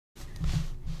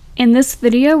In this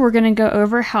video, we're going to go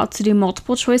over how to do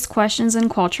multiple choice questions in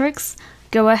Qualtrics.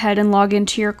 Go ahead and log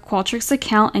into your Qualtrics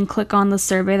account and click on the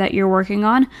survey that you're working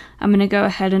on. I'm going to go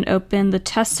ahead and open the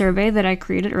test survey that I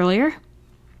created earlier.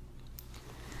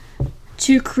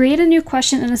 To create a new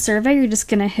question in a survey, you're just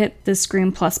going to hit this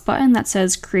green plus button that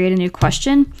says create a new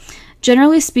question.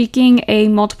 Generally speaking, a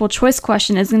multiple choice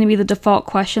question is going to be the default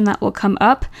question that will come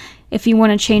up. If you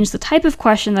want to change the type of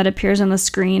question that appears on the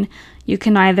screen, you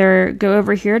can either go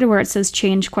over here to where it says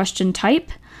change question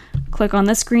type, click on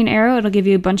this green arrow, it'll give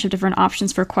you a bunch of different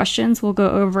options for questions. We'll go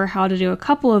over how to do a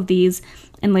couple of these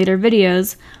in later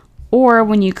videos. Or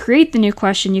when you create the new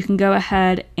question, you can go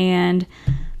ahead and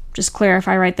just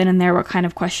clarify right then and there what kind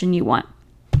of question you want.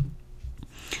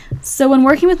 So when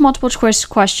working with multiple choice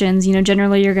questions,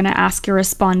 generally you're going to ask your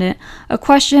respondent a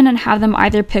question and have them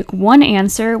either pick one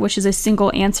answer, which is a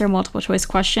single answer multiple choice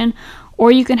question,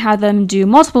 or you can have them do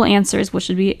multiple answers, which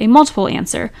would be a multiple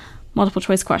answer multiple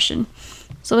choice question.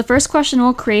 So the first question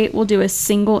we'll create, we'll do a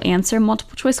single answer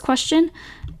multiple choice question,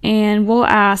 and we'll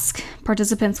ask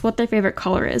participants what their favorite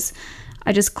color is.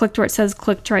 I just clicked where it says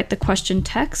click to write the question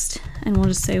text, and we'll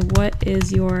just say, what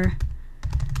is your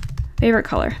favorite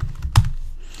color?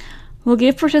 We'll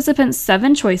give participants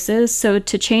 7 choices, so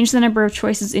to change the number of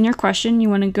choices in your question,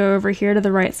 you want to go over here to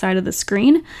the right side of the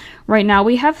screen. Right now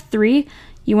we have 3.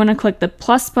 You want to click the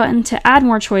plus button to add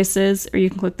more choices, or you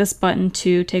can click this button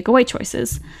to take away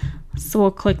choices. So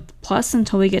we'll click plus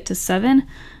until we get to 7. And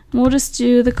we'll just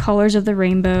do the colors of the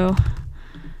rainbow,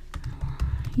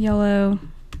 yellow.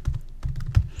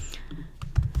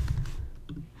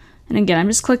 And again, I'm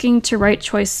just clicking to write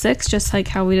choice 6, just like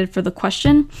how we did for the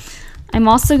question. I'm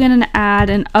also going to add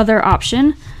an other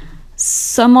option.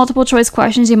 Some multiple choice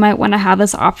questions, you might want to have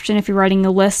this option if you're writing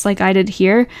a list like I did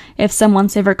here. If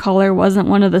someone's favorite color wasn't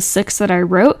one of the 6 that I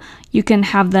wrote, you can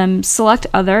have them select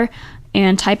other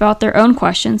and type out their own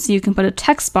question. So you can put a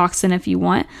text box in if you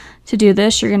want. To do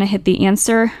this, you're going to hit the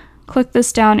answer, click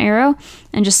this down arrow,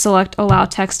 and just select allow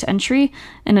text entry,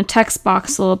 and a text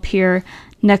box will appear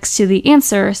next to the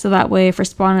answer, so that way if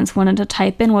respondents wanted to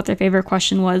type in what their favorite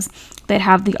question was, they'd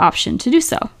have the option to do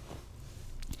so.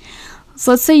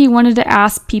 So let's say you wanted to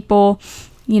ask people,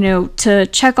 to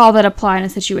check all that apply in a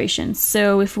situation.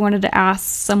 So if we wanted to ask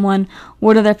someone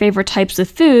what are their favorite types of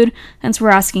food, since we're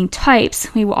asking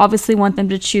types, we will obviously want them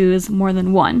to choose more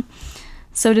than one.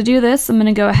 So to do this, I'm going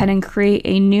to go ahead and create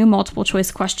a new multiple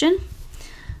choice question,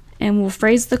 and we'll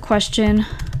phrase the question,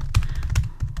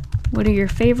 what are your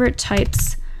favorite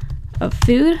types of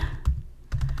food?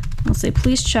 We'll say,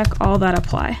 please check all that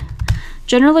apply.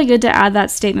 Generally good to add that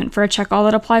statement for a check all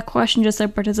that apply question, just so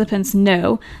participants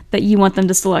know that you want them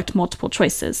to select multiple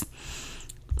choices.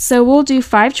 So we'll do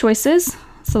 5 choices.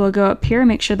 So we'll go up here,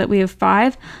 make sure that we have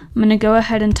 5. I'm going to go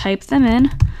ahead and type them in.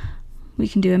 We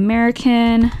can do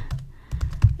American,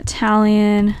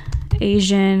 Italian,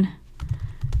 Asian,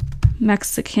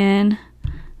 Mexican.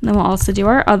 And then we'll also do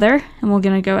our other, and we're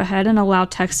going to go ahead and allow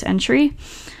text entry.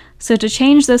 So to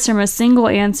change this from a single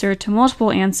answer to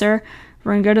multiple answer,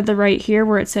 we're going to go to the right here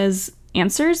where it says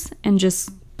answers and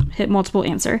just hit multiple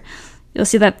answer. You'll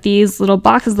see that these little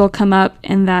boxes will come up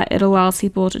and that it allows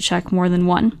people to check more than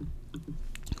one,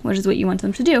 which is what you want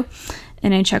them to do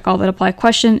in a check all that apply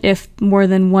question if more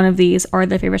than one of these are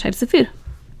their favorite types of food.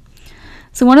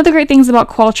 So one of the great things about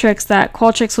Qualtrics that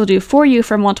Qualtrics will do for you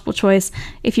for multiple choice,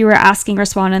 if you were asking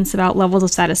respondents about levels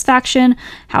of satisfaction,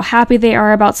 how happy they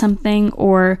are about something,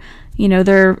 or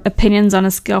their opinions on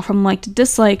a scale from like to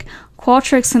dislike,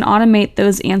 Qualtrics can automate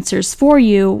those answers for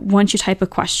you once you type a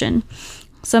question.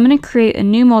 So I'm going to create a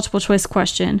new multiple choice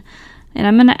question, and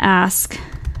I'm going to ask,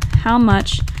 how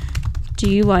much do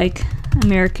you like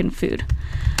American food?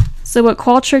 So what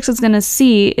Qualtrics is going to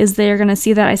see is they're going to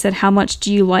see that I said, how much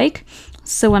do you like?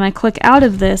 So when I click out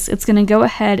of this, it's going to go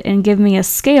ahead and give me a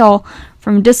scale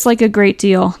from dislike a great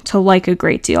deal to like a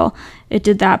great deal. It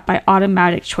did that by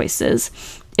automatic choices.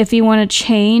 If you want to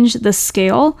change the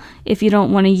scale, if you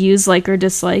don't want to use like or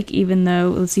dislike, even though,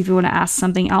 let's see if you want to ask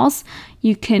something else,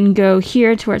 you can go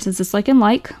here to where it says dislike and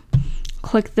like,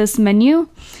 click this menu,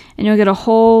 and you'll get a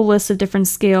whole list of different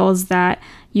scales that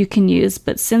you can use.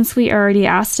 But since we already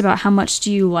asked about how much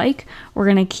do you like, we're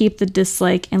going to keep the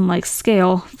dislike and like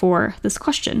scale for this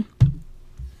question.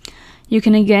 You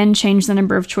can again change the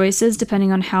number of choices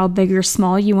depending on how big or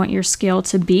small you want your scale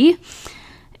to be.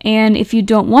 And if you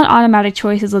don't want automatic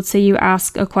choices, let's say you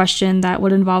ask a question that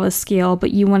would involve a scale,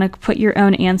 but you want to put your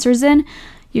own answers in,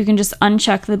 you can just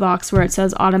uncheck the box where it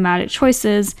says automatic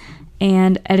choices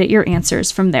and edit your answers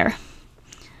from there.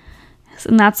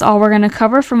 And that's all we're going to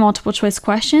cover for multiple choice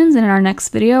questions. And in our next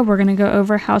video, we're going to go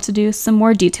over how to do some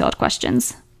more detailed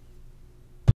questions.